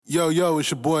Yo, it's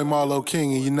your boy Marlo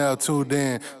King, and you're now tuned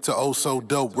in to Oh So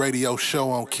Dope Radio Show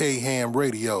on K-Ham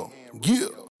Radio. Yeah.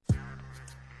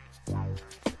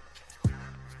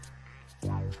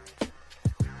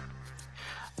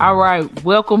 All right,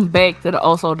 welcome back to the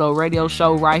Also Dope Radio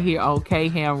Show right here on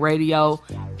K-Ham Radio.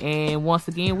 And once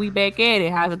again, we back at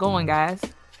it. How's it going, guys?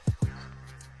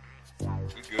 We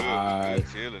good.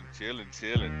 Chilling.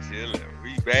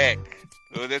 We back.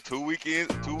 Was that 2 weekends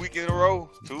in a row?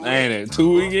 Ain't it?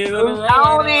 2 weekends in a row? We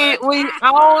own it.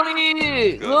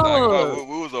 Look.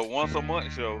 We was a once a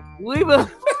month show. We was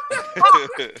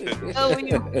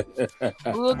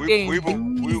looking. We was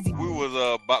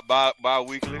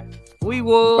bi-weekly. We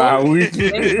was bi-weekly.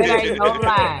 That ain't no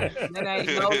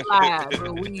lie.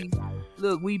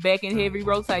 But we back in heavy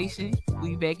rotation.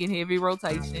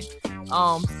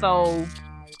 So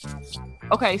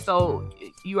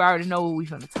you already know what we're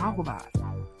gonna talk about.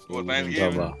 What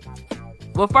Thanksgiving?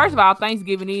 Well, first of all,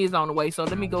 Thanksgiving is on the way, so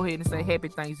let me go ahead and say Happy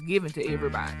Thanksgiving to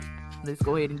everybody. Let's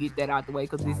go ahead and get that out the way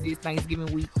because this is Thanksgiving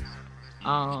week.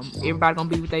 Everybody gonna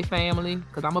be with their family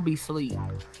because I'm gonna be asleep.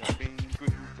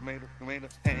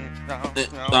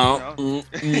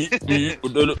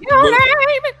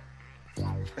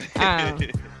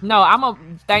 No, I'm a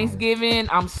Thanksgiving.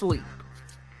 I'm asleep.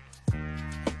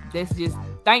 That's just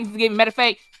Thanksgiving. Matter of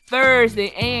fact,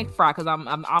 Thursday and Friday, because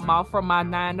I'm off from my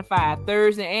 9 to 5.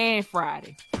 Thursday and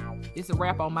Friday. It's a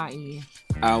wrap on my end.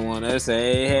 I wanna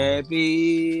say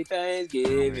Happy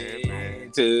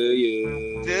Thanksgiving to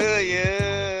you.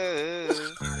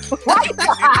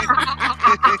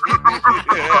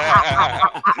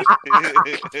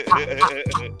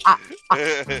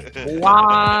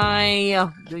 Why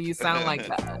do you sound like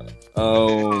that?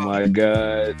 Oh my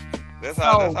God. That's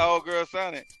how old girl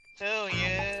sounded. To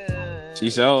you. She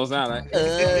sure sound like. So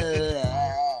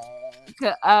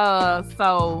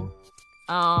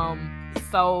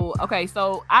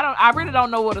I really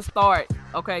don't know where to start.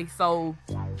 Okay, so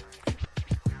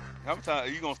How many times are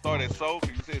you gonna start at soul?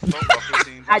 You said soul about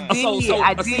 15 times. I did.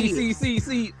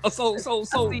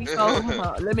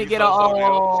 Let me get on.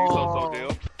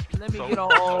 Let me get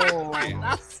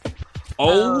on.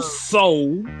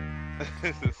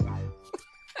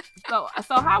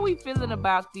 So how we feeling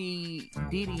about the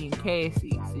Diddy and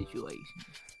Cassie situation?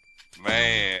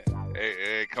 Man,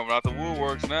 hey, coming out the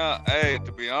woodworks now. Hey,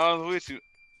 to be honest with you,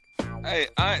 hey,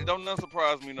 don't nothing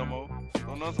surprise me no more.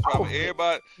 Don't nothing surprise me.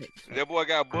 Everybody, that boy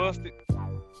got busted.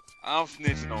 I'm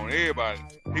snitching on everybody.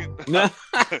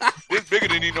 This bigger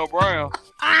than Nino Brown.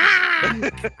 I'm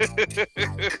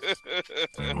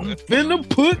finna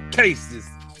put cases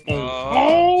on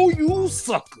all you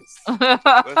suckers.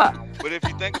 But if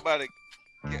you think about it,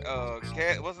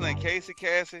 what's her name? Cassie.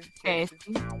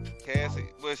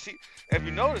 Well, if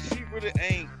you notice, she really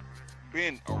ain't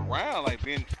been around, like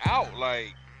been out,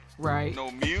 like right.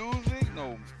 No music,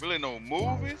 no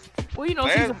movies. Well, you know,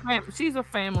 she's a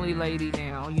family lady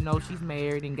now. You know, she's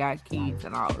married and got kids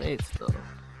and all that stuff.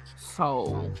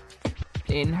 So,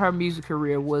 and her music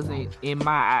career wasn't, in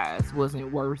my eyes,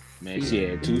 wasn't worth. Man, she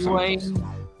had 2 songs.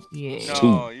 Yeah.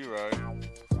 No, you're right.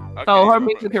 So her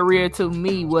music career to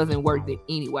me wasn't worth it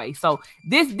anyway. So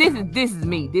this is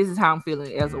me. This is how I'm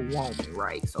feeling as a woman,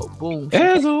 right? So boom.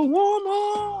 As a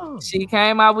woman, she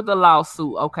came out with a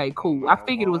lawsuit. Okay, cool. I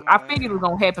figured it was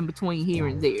gonna happen between here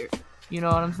and there. You know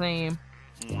what I'm saying?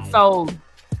 So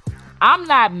I'm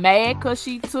not mad because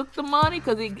she took the money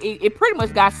because it pretty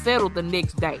much got settled the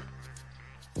next day.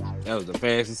 That was the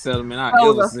fastest settlement I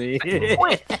ever seen.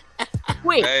 Quick.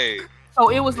 Hey. So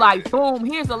it was like, boom,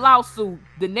 here's a lawsuit.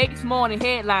 The next morning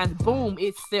headlines, boom,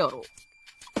 it's settled.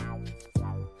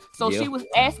 So she was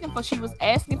asking for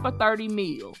 30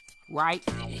 mil, right?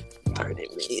 30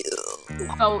 mil.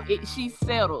 So she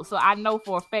settled. So I know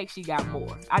for a fact she got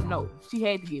more. I know she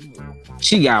had to get more.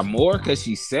 She got more because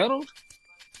she settled?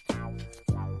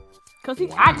 Cause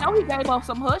I know he gave up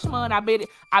some hush money. I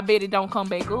bet it don't come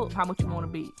back up. How much you want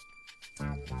to be?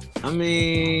 I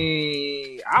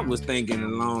mean, I was thinking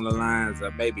along the lines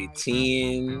of maybe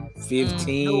 10,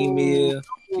 15 mil.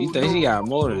 You think she got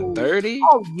more than 30?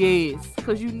 Oh, yes.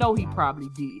 Because you know he probably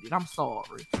did it. I'm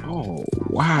sorry. Oh,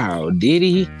 wow. Did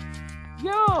he?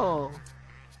 Yo.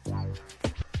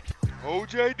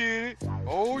 OJ did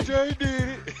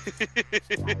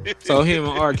it. So him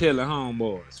and R. Kelly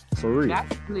homeboys. For real.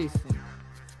 Listen.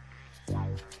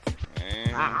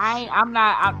 I'm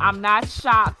not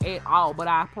shocked at all, but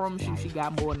I promise you she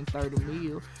got more than 30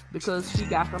 mil because she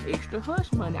got some extra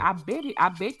hush money. I bet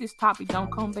this topic don't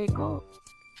come back up.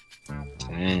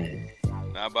 Dang.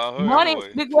 Not about her. Money,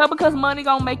 anyway. well, because money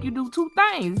gonna make you do 2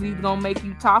 things. It's either gonna make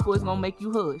you talk or it's gonna make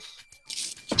you hush.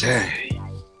 Dang.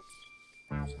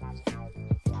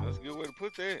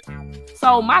 put that.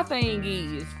 So my thing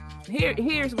is,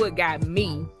 here's what got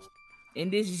me,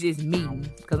 and this is just me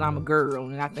because I'm a girl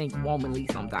and I think womanly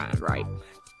sometimes, right?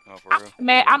 Oh, for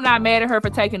real? I'm not mad at her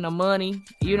for taking the money,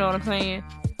 you know what I'm saying?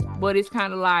 But it's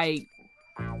kind of like,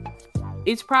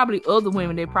 it's probably other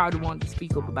women that probably wanted to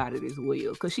speak up about it as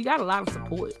well, because she got a lot of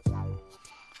support.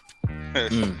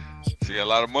 She got a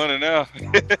lot of money now.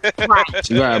 Right.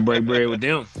 She gotta break bread with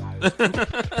them. Yeah,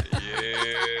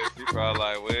 she probably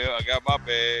like, well, I got my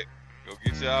bag. Go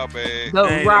get y'all bag.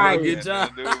 Hey, right. Go get y'all.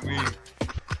 Do with me.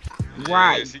 Yeah,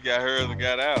 Right. she got hers and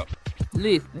got out.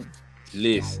 Listen,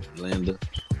 Linda.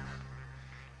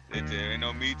 There ain't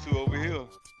no Me Too over here.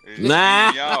 It's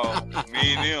Nah. me and y'all.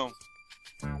 Me and them.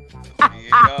 Me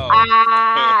and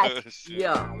y'all. Shit.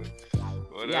 Yeah.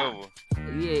 Whatever.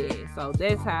 Yeah, so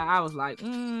that's how I was like, all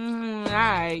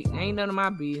right, ain't none of my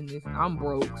business. I'm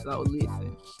broke, so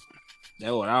listen.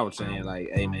 That's what I was saying. Like,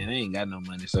 hey man, I ain't got no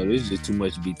money, so this is just too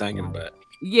much to be thinking about.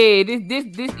 Yeah, this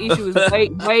issue is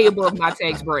way above my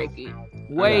tax bracket.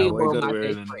 Way above my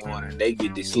tax bracket. Morning. They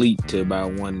get to sleep till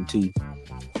about 1 and 2.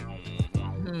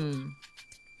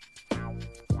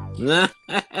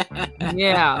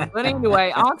 Yeah, but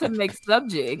anyway, on to the next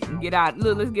subject and get out.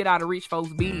 Look, let's get out of rich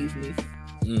folks' business.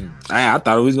 I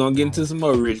thought we was gonna get into some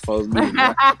more rich folks business.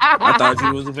 I thought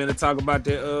you was finna talk about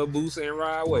that Boosie and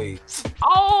Rod Wave.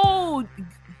 Oh,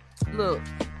 look.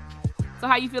 So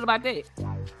how you feel about that?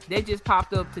 That just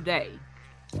popped up today.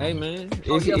 Hey man,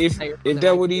 if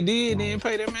that what he did, then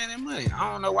pay that man that money.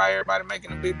 I don't know why everybody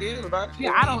making a big deal about it.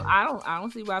 Yeah, I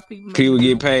don't see why people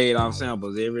get paid off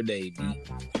samples every day, B.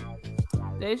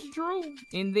 That's true.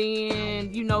 And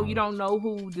then you don't know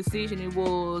whose decision it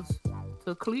was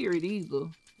to clear it either.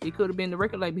 It could have been the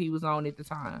record label he was on at the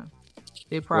time.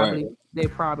 They probably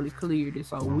cleared it,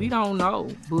 so we don't know.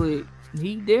 But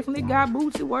he definitely got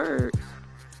Boosie words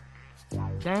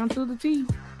down to the T.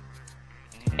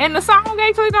 And the song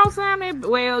actually don't sound that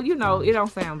well. It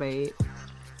don't sound bad.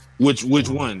 Which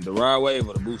one? The Rod Wave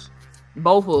or the Boosie?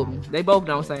 Both of them. They both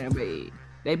don't sound bad.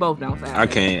 They both don't sound. I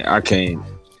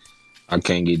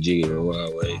can't get jiggy with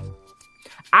Rod Wave.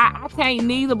 I can't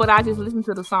neither, but I just listen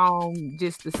to the song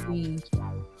just to see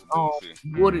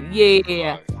what it,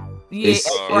 yeah. It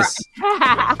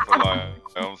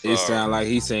It sounds like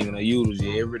he's singing a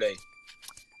eulogy every day.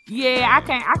 Yeah,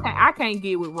 I can't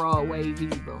get with Rod Wave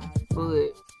either.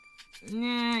 But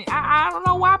I don't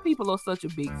know why people are such a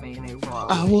big fan of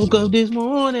Rod. I woke up this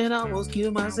morning, I almost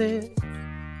killed myself.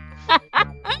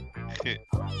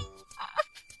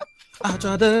 I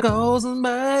tried to call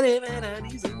somebody, man, I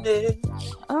need some help.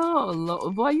 Oh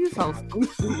Lord, boy, you so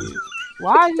stupid.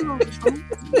 Why are you so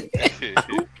stupid?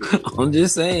 I'm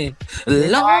just saying,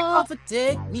 Lord,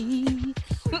 protect me.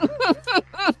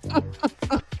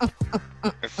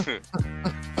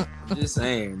 I'm just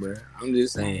saying, bro. I'm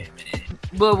just saying, man.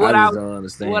 But what I don't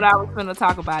understand. What I was gonna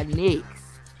talk about next.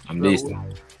 I'm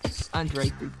listening. Andre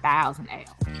 3000 album.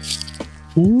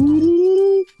 I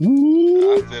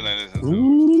still ain't listening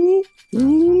to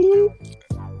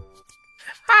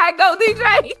Hi, go DJ.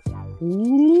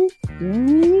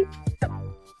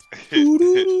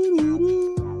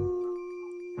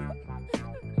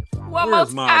 One more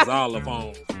Where's my time.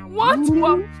 xylophone? One.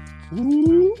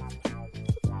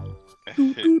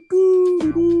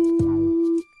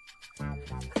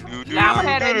 Now I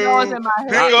had that noise in my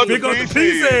head. Pick up the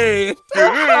pieces.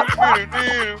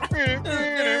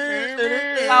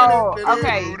 So,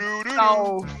 okay.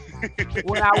 So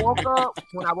when I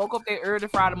woke up that early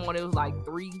Friday morning, it was like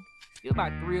 3. It was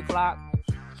about 3 o'clock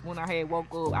when I had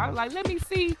woke up. I was like, let me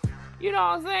see. You know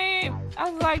what I'm saying? I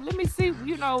was like, let me see,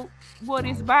 what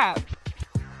it's about.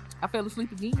 I fell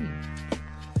asleep again.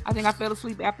 I think I fell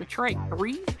asleep after track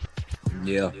 3.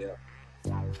 Yeah.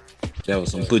 That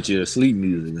was some put you to sleep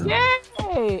music. Huh? Yeah.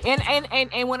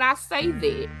 And when I say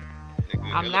that,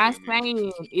 I'm not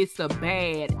saying it's a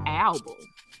bad album.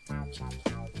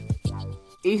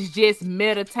 It's just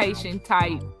meditation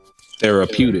type.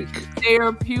 Therapeutic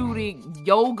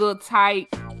yoga type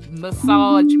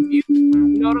massage music.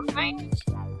 You know what I'm saying?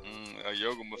 A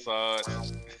yoga massage.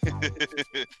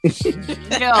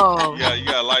 Yeah, you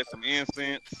gotta light some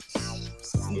incense.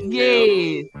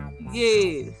 Yes.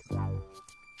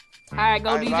 All right,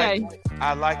 go DJ.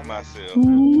 I like myself.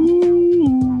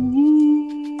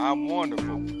 I'm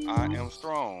wonderful. I am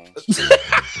strong.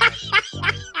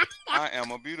 I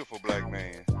am a beautiful black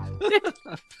man.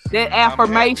 That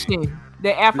affirmation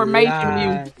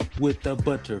music. With the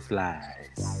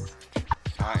butterflies.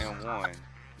 I am one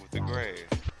with the grass.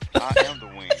 I am the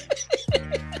wind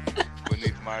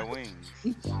beneath my wings.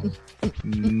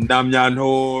 Nam yan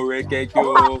ho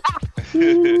rekekyo.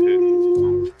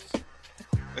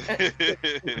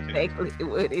 Exactly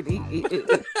what it is.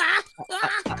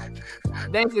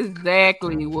 That's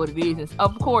exactly what it is. And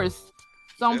of course,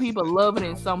 some people love it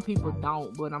and some people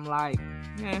don't. But I'm like,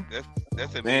 yeah.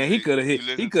 That's a Man, he could have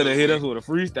hit us with a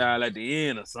freestyle at the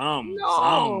end or something.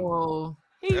 No.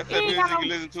 That's that music you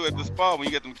listen to at the spa when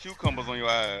you get them cucumbers on your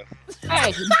eyes.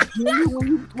 Hey,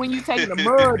 when you take the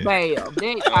mud bath,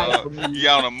 that type of music. You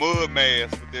on a mud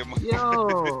mask with them.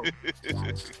 Yo,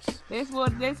 that's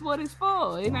what it's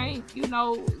for. It ain't, I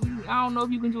don't know if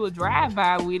you can do a drive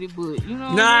by with it, but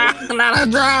Nah, not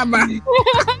a drive by.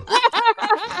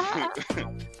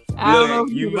 I don't know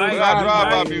if you might drive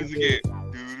by music it.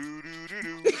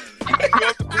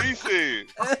 Cut the pieces.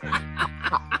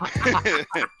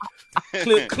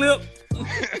 clip.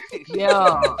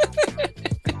 Yeah.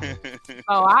 So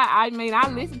I mean I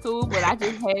listened to it, but I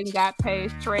just hadn't got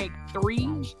past track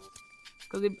 3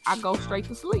 because I go straight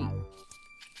to sleep.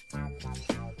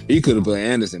 He could have put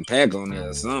Anderson .Paak on there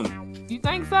or something. You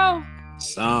think so?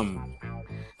 Some.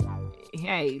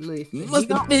 Hey, listen. Must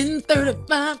have been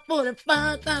 35,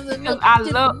 45,000. I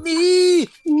love me.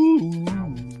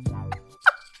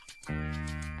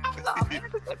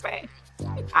 Anderson .Paak.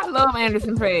 I love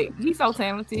Anderson .Paak. He's so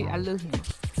talented. I love him.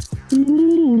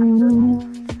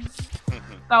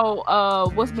 So,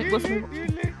 what's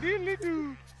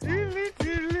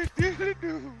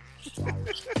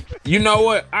You know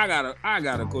what? I got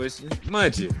a question.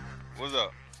 Munchie. What's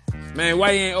up? Man,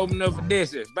 why you ain't open up for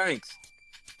Dexter Banks?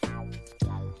 I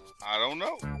don't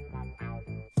know.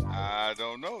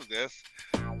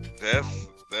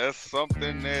 That's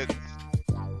something that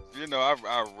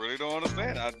I really don't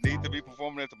understand. I need to be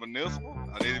performing at the Municipal.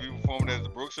 I need to be performing at the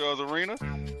Brookshaws Arena.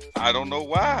 I don't know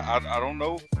why. I don't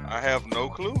know. I have no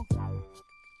clue.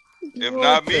 If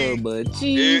not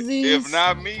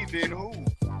me, then who?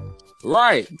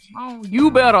 Right. Oh,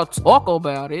 you better talk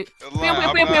about it.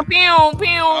 I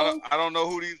don't know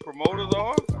who these promoters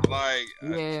are. Like,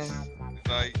 yeah.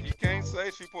 Like, you can't say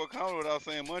Shreveport County without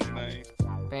saying Munchie name.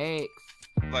 Facts.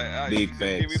 Like, Big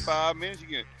facts. Give me 5 minutes.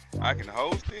 I can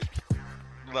host it.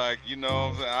 Like, what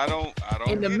I'm saying? I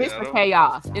don't. In the midst of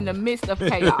chaos. In the midst of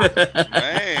chaos.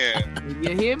 Man.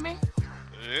 You hear me?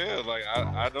 Yeah. Like,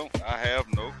 I have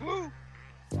no clue.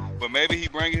 But maybe he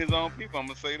bringing his own people. I'm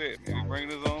gonna say that. Maybe he bringing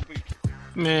his own people.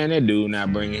 Man, that dude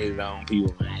not bringing his own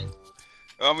people, man.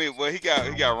 I mean, well, he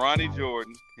got Ronnie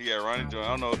Jordan. I don't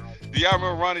know. Do y'all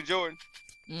remember Ronnie Jordan?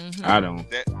 Mm-hmm. I don't.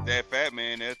 That fat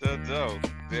man at the show.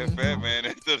 Fat man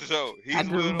at the show. He's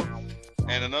with him.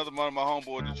 And another one of my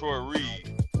homeboy, Detroit Reed.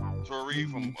 Detroit Reed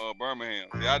from Birmingham.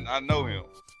 See, I know him.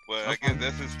 But I guess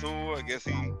that's his tour. I guess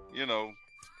he, hey,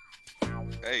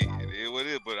 it is what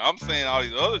it is. But I'm saying all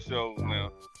these other shows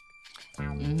now.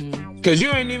 Mm-hmm. Cause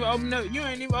you ain't even open up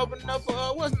for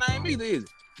what's his name either, is it?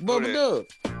 Bubba Dub.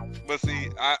 But see,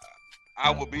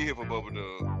 I will be here for Bubba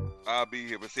Dub. I'll be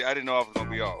here. But see, I didn't know I was gonna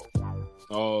be off.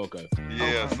 Oh, okay.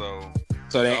 Yeah, okay.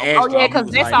 So they asked because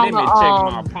that's on the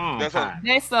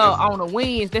that's on the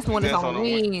wings. This one is on the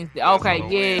wings. Okay,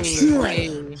 yeah.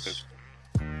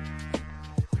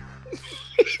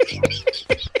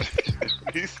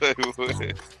 He said what? Do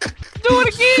it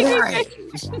again.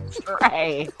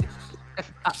 Right.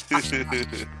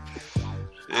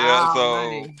 Yeah,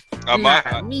 so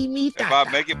if I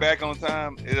make it back on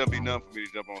time, it'll be nothing for me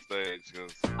to jump on stage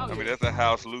because I mean that's a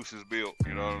house Lucius built.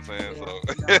 You know what I'm saying?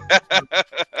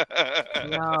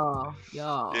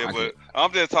 Yeah, but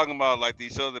I'm just talking about like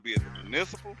these shows that be at the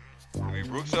Municipal, that be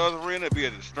Brookshaws Arena, be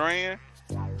at the Strand.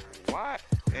 Why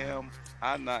am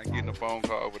I not getting a phone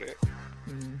call over that?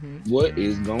 Mm-hmm. What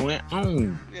is going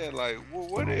on? Yeah, like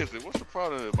what is it? What's the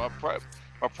problem? My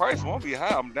price won't be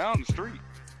high. I'm down the street.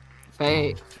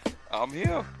 Facts. I'm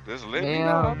here. Just let me know.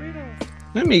 I'll be there.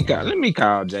 Let me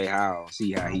call Jay Howell,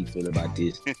 see how he feel about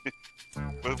this.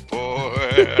 But boy,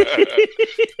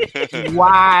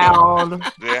 wild.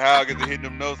 Jay Howell get to hit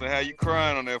them notes and how you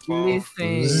crying on that phone.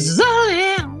 Listen.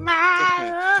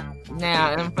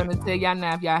 Now I'm gonna tell y'all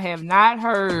now, if y'all have not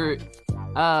heard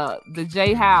the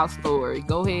Jay Howell story,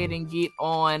 go ahead and get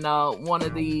on one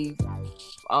of the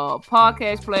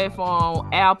podcast platform,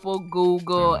 Apple,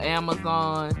 Google,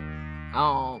 Amazon.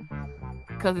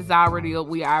 Cause it's already up.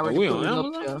 We already on up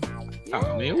Amazon? there.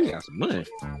 Oh man, we got some money.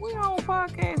 We on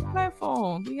podcast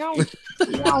platform. We on there.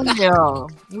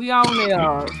 We on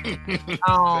there.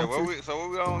 So what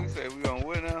we on? You said we on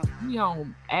what now? We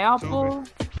on Apple,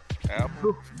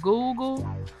 Google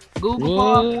What?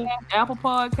 Podcast, Apple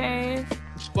Podcast,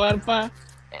 Spotify.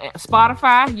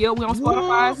 Yeah, we on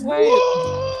Spotify as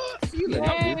well.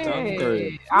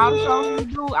 Yeah.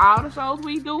 All the shows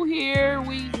we do here,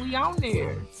 we on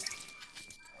there.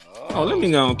 Oh, Oh, let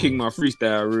me go and kick my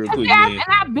freestyle real quick, And man.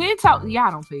 I've been talking.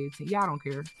 Y'all don't pay attention. Y'all don't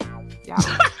care.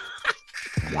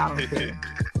 Y'all don't care.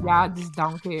 Y'all just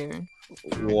don't care.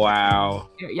 Wow.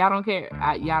 Y'all don't care.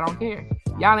 Y'all don't care.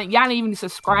 Y'all ain't even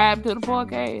subscribe to the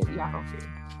podcast. Y'all don't care.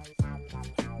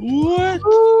 What? I'm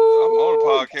on the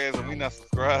podcast and we not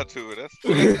subscribed to it. That's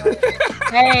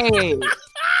Hey,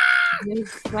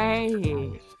 just say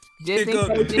it. Just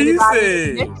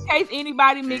in case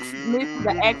anybody missed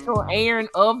the actual airing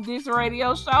of this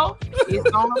radio show,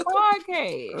 it's on the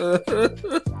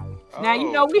podcast. Now,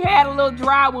 you know, we had a little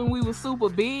dry when we were super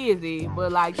busy,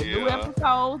 but like the new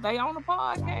episodes, they on the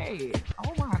podcast.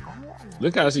 Oh my God.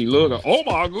 Look how she look. Oh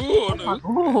my goodness.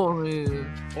 Oh my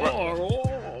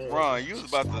God. Ron, you was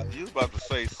about to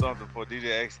say something before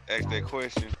DJ asked that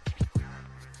question.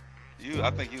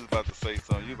 I think you was about to say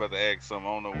something. You was about to ask something.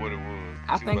 I don't know what it was.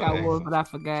 I think I was, but I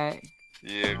forgot.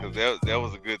 Yeah, because that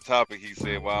was a good topic. He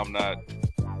said, "Well, I'm not."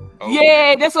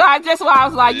 Yeah, that's why I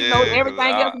was like, you know,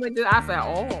 everything else. I said,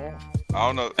 oh. I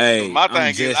don't know. Hey, my I'm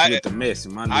thing just is, with the mess.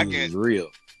 My news is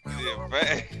real. Yeah,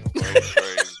 crazy.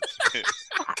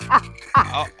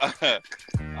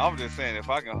 I'm just saying, if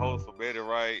I can host for Betty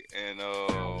Wright and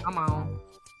come on,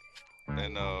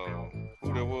 and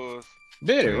who there was?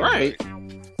 Betty Wright.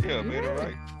 Yeah, Betty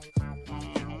Wright.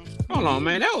 Hold on,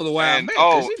 man. That was a while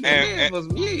back. She been there for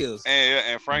some years.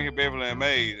 And Frankie Beverly and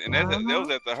Mays, and that was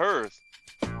at the Hearst.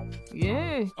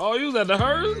 Yeah. Oh, you was at the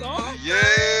Hearst? Oh,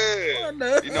 yeah.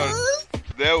 The you know,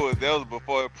 that was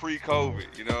before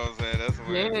pre-COVID. You know what I'm saying? That's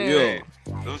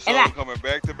when those shows coming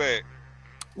back to back.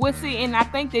 Well, see, and I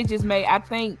think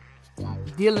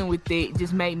dealing with that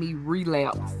just made me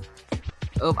relapse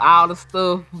of all the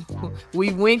stuff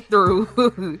we went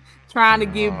through trying to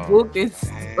get booked and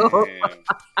stuff.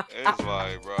 It's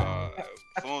like, bro,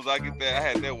 as soon as I get that, I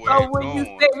had that way so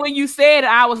when you said it,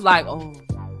 I was like, oh.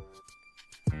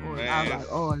 Man. I was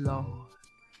like, oh, Lord.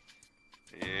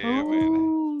 Yeah,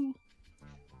 man.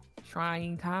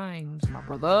 Trying times, my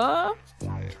brother.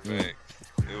 Yeah, facts.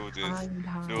 It was just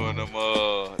doing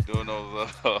those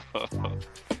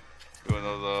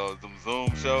them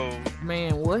Zoom shows.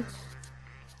 Man, what?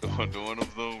 Doing them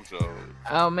Zoom shows.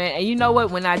 Oh man, and you know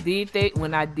what? When I did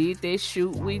that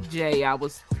shoot with Jay, I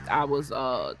was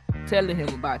telling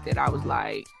him about that. I was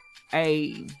like,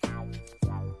 hey,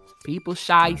 people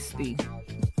shiesty.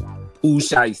 Who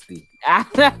shiesty? I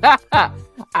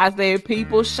said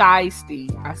people shiesty.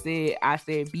 I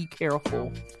said be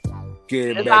careful.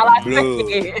 Get it That's back in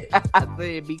blood. I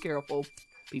said be careful.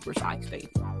 People shiesty.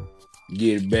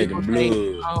 Get it back in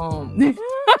blood.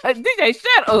 DJ,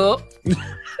 shut up.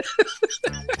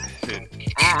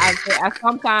 I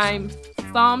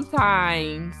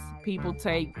sometimes people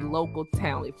take local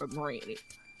talent for granted.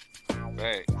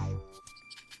 Facts.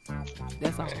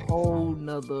 That's a whole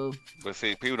nother. But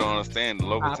see, people don't understand the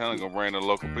local talent gonna bring the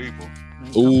local people.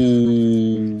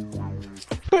 Ooh.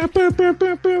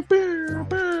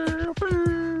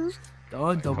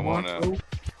 Come on now.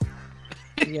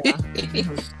 Yeah.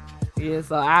 Yeah,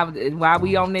 so while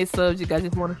we on this subject, I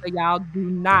just want to say y'all do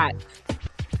not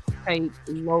take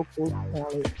local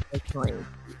talent for granted.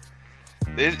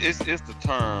 It's the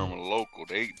term local.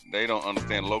 They don't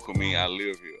understand local mean I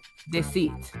live here. That's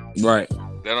it. Right.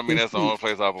 That don't mean that's the only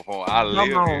place I perform. I live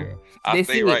here. I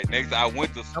stay right next. I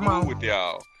went to school with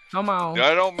y'all. Come on.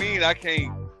 That don't mean I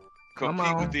can't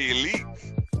compete with the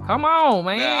elites. Come on,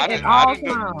 man.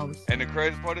 And the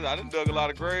crazy part is I done dug a lot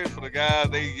of graves for the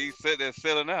guys they said they're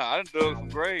selling out. I done dug some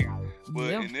graves. But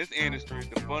in this industry,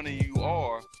 the funnier you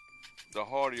are, the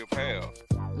harder your path.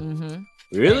 Mm-hmm.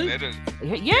 Really?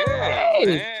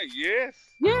 Yes.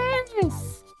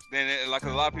 Yes. Then like a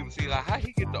lot of people see like how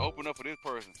he get to open up for this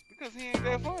person because he ain't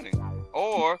that funny.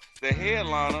 Or the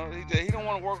headliner, he don't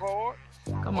want to work hard.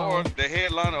 Come or on. the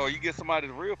headliner, or you get somebody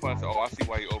that's real funny. Say, oh, I see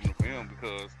why you opening for him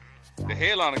because the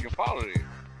headliner can follow that.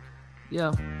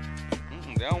 Yeah.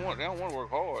 They don't want to work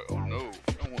hard. Oh no,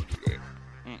 they don't want to do that.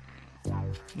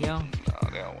 Yeah. No,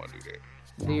 they don't want to do that.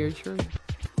 Very true.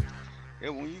 Yeah,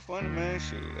 when you funny, man,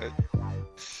 shoot,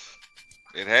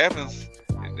 it happens.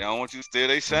 They don't want you to steal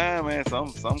their shine, man.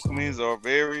 Some comedians are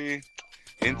very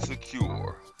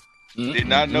insecure. Did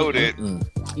not know that.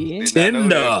 Yeah.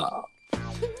 Tender.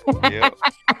 Yeah.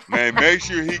 Man, make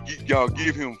sure y'all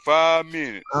give him 5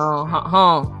 minutes. Oh,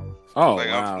 like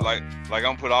wow.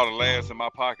 I'm put all the laughs in my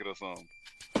pocket or something.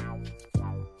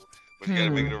 But you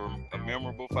gotta make it a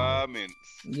memorable 5 minutes.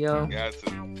 Yeah. Got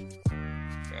to.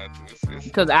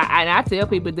 Because I tell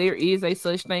people there is a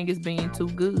such thing as being too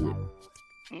good.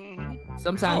 Mm-hmm.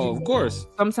 Sometimes, of course.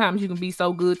 Sometimes you can be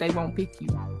so good they won't pick you.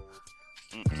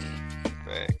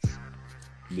 Facts.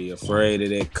 Be afraid of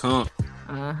that comp.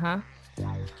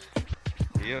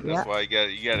 That's why you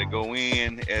got to go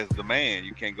in as the man.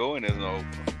 You can't go in as no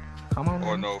opener. Come on,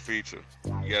 or man. no feature.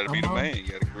 You got to be the man. You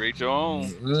got to create your own.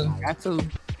 Got to.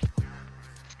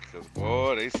 Cause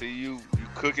boy, they see you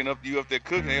cooking up, you up there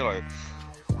cooking. They like,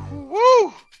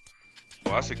 woo!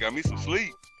 Boy, I should got me some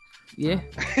sleep. Yeah.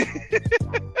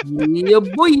 Yeah,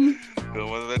 boy. Cause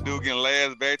when that dude getting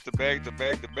laughs back to back to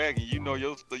back to back, and you know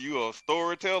you a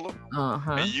storyteller,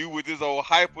 and you with this old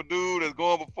hyper dude that's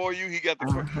going before you, he got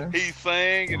the he's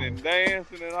singing and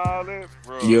dancing and all that,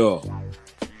 bro. Yeah.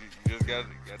 You just gotta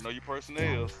know your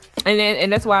personnel.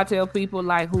 And that's why I tell people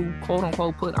like who quote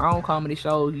unquote put on comedy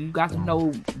shows, you got to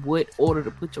know what order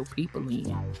to put your people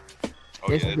in.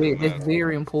 That's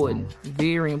very important.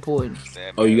 Very important.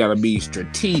 Oh, you gotta be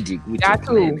strategic with got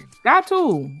your to.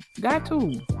 Got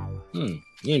to.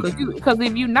 Because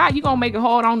if you're not, you're gonna make it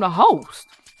hard on the host.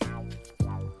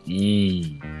 Because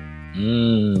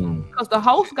the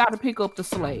host got to pick up the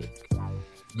slack.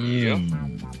 Yep.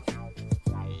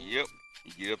 You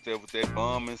get up there with that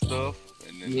bomb and stuff,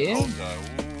 and then the host like,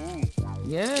 ooh.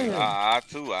 Yeah. I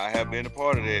too. I have been a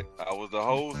part of that. I was the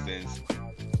host, and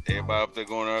everybody up there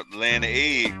going up laying the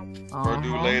egg. First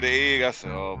dude lay the egg. I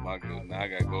said, "Oh my goodness, now I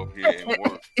gotta go up here and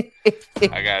work.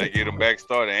 I gotta get them back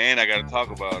started, and I gotta talk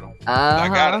about them.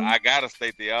 I gotta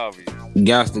state the obvious.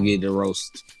 Got to get the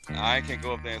roast. I can't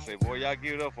go up there and say, "Boy, y'all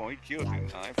give it up on. He killed him."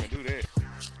 I ain't gonna do that.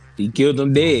 He killed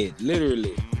him dead,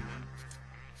 literally.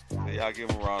 So y'all give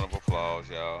him a round of applause,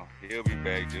 y'all. He'll be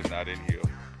back, just not in here.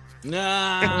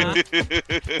 Nah.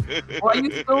 Why you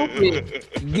stupid?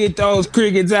 Get those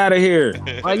crickets out of here.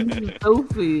 Why you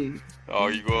stupid? Oh,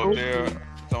 you go up there.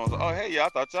 Someone's like, oh, hey, yeah, I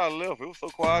thought y'all left. It was so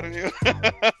quiet in here.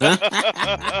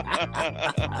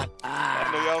 I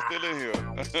know y'all still in here.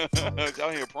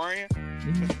 Y'all here praying?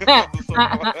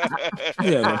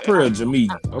 Yeah, a prayer Jamie.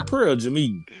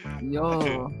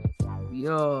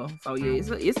 Yo. So yeah,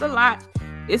 it's a lot.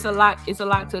 It's a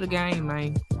lot to the game,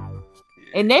 man. Yeah.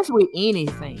 And that's with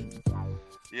anything.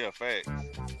 Yeah, facts.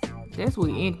 That's with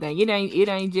anything. It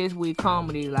ain't just with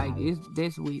comedy. Like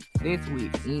that's with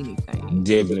anything.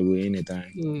 Definitely with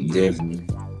anything. Definitely.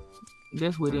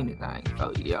 Just with anything.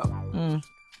 So yeah.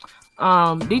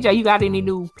 DJ, you got any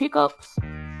new pickups?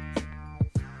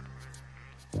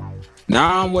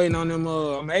 Nah, I'm waiting on them.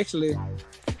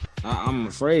 I'm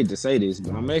afraid to say this,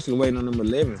 but I'm actually waiting on them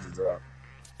 11s to drop.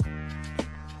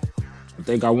 I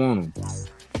think I want them.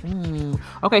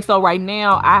 Okay, so right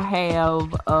now I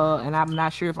have, and I'm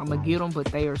not sure if I'm gonna get them, but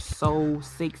they are so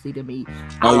sexy to me.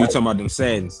 Oh, you talking about them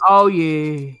satins? Oh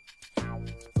yeah.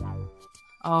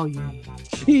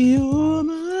 You're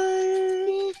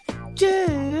my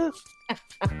angel.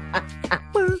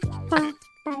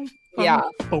 Yeah,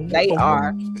 they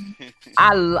are.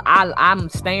 I'm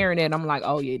staring at them like,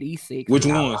 oh yeah, these six. Which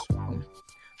ones?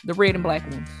 The red and black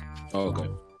ones. Oh, okay.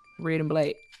 Red and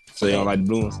black. So y'all like the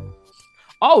blue ones?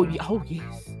 Oh yes.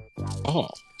 Oh.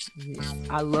 Yes.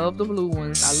 I love the blue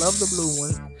ones.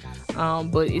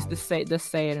 But it's the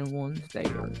satin ones. They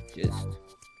are just.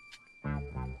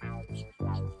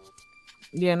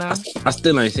 You know. I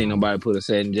still ain't seen nobody put a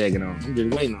satin jacket on. I'm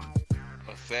just waiting on it.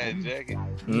 A satin jacket?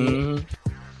 Mm-hmm.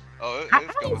 Oh, I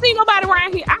haven't seen nobody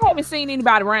around here. I haven't seen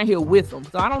anybody around here with them,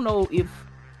 so I don't know if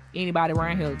anybody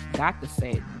around here got the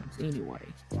satin ones anyway.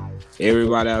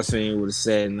 Everybody I've seen with a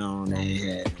satin on, they ain't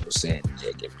had no satin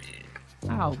jacket, man.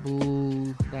 Oh,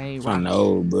 boo. They ain't right. I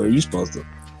know, bro. You supposed to.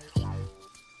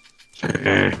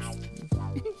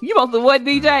 You supposed to what,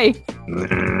 DJ?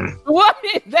 What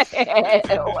is that?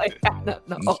 Wait, I don't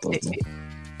know.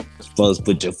 Supposed to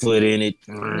put your foot in it.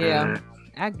 Yeah,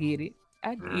 I get it.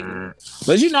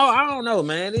 But I don't know,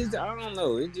 man. I don't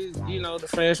know. It just, the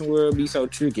fashion world be so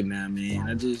tricky now, man.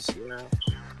 I just,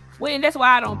 Well, and that's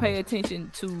why I don't pay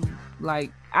attention to,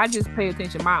 like, I just pay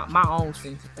attention to my own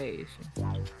sense of fashion.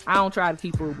 I don't try to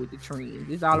keep up with the trends.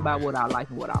 It's all about what I like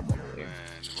and what I want to wear.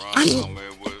 Man, Ron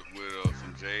with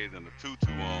some J's and a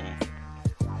tutu on.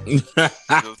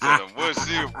 What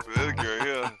this girl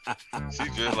here? She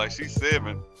dressed like she's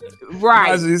 7.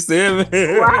 Right. She's 7.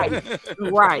 Right. With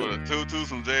a tutu,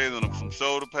 some J's, and some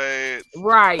shoulder pads.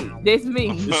 Right. That's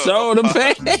me. Shoulder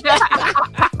pads.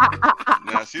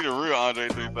 Now she the real Andre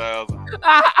 3000.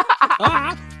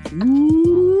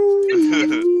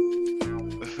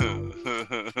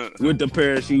 With the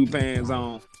parachute pants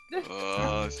on.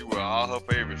 She wore all her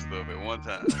favorite stuff at one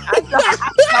time.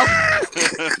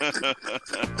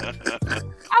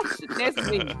 That's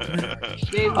me.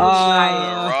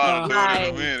 Rod in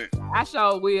a minute. I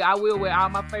sure will. I will wear all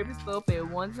my favorite stuff at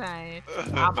one time.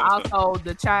 I'm also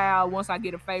the child. Once I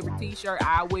get a favorite T-shirt,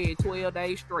 I wear it 12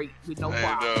 days straight with no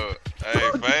problem.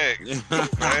 Hey, facts.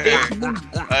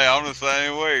 Hey, I'm the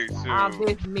same way. Too.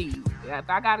 That's me. If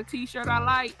I got a T-shirt I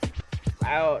like,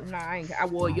 I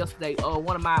wore it yesterday.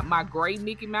 One of my gray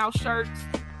Mickey Mouse shirts.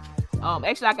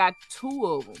 Actually, I got 2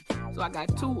 of them. So I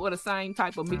got 2 of the same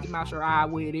type of Mickey Mouse shirt. I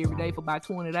wear it every day for about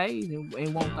 20 days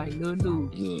and won't think nothing new.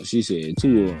 Look, she said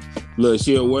 2 of them. Look,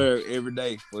 she'll wear it every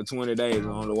day for 20 days and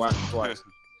only wash them twice.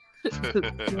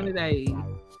 20 days.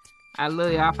 I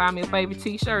love it. I find me a favorite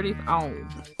T-shirt if on.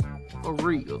 For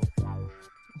real.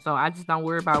 So I just don't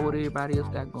worry about what everybody else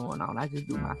got going on. I just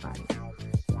do my thing.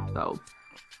 So,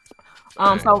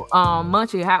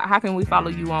 Munchie, how can we follow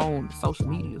you on social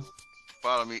media?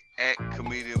 Follow me at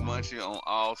Comedian Munchie on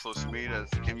all social media.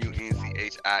 That's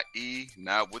MUNCHIE,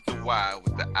 not with the Y,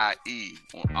 with the IE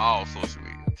on all social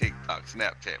media. TikTok,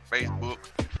 Snapchat, Facebook,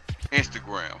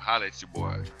 Instagram. Holla at your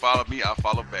boy. Follow me, I'll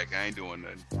follow back. I ain't doing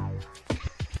nothing.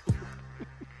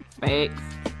 Facts.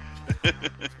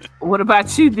 What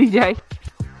about you, DJ?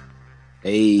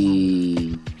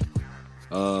 Hey,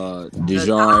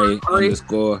 Dejari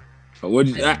 _ what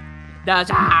did that?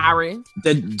 Dejari.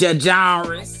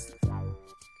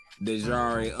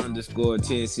 Dejari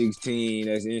 _1016.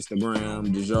 That's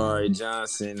Instagram. Dejari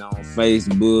Johnson on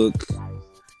Facebook.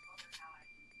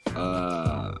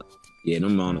 Yeah,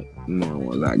 them on the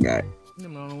ones I got.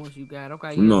 Them on the ones you got.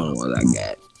 Okay. Them on the ones I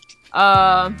got.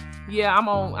 Yeah, I'm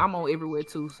on everywhere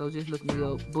too, so just look me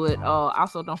up. But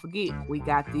also don't forget, we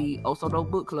got the Also Dope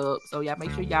Book Club, so y'all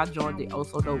make sure y'all join the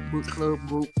Also Dope Book Club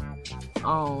group.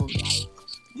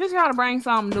 Just trying to bring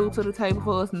something new to the table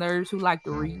for us nerds who like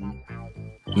to read.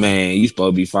 Man, you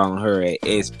supposed to be following her at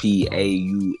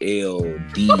SPAULD.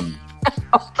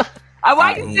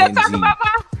 Why you still talking about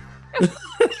my?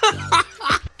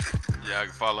 Yeah, I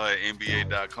can follow her at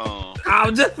NBA.com. I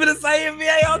was just gonna say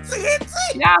NBA on TNT.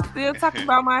 Y'all still talking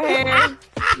about my hair?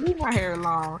 Leave my hair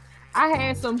long. I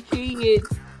had some kids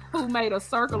who made a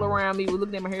circle around me,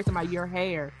 looking at my hair, talking about your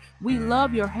hair. We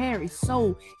love your hair. It's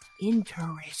so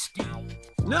interesting.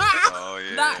 Oh,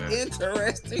 yeah. Not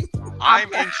interesting.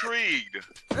 I'm intrigued.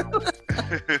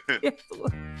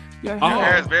 Your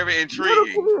hair is very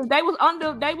intriguing. They was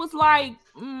like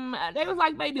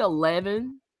maybe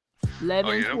 11,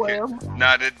 12.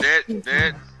 Now that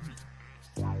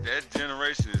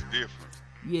generation is different.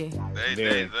 Yeah. They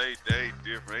different.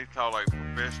 They talk like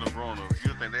professional grown-ups.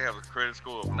 You think they have a credit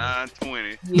score of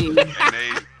 920, and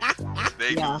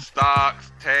they do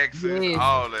stocks, taxes,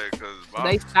 all that. Cause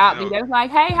they stopped me. They was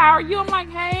like, "Hey, how are you?" I'm like,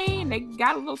 "Hey," and they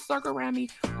got a little circle around me.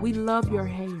 We love your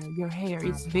hair. Your hair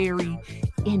is very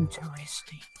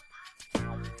interesting.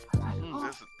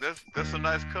 That's a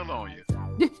nice color on you.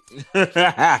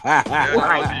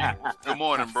 Right. Good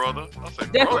morning, brother. I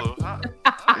said, brother.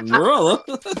 Brother.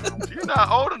 You're not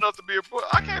old enough to be a brother.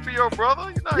 I can't be your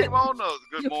brother. You're not even old enough.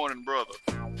 Good morning, brother.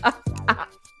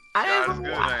 God is good,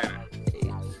 ain't it?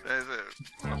 That's it.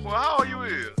 Well, how old you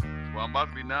is? Well, I'm about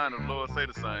to be 9 if the Lord say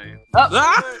the same.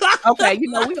 Okay, we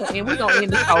gonna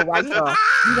end this show right there.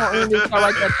 We gonna end this show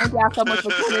right there. Thank y'all so much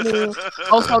for tuning in.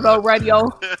 Also, the radio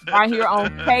right here on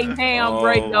K Ham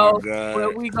Radio, where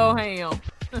we go ham.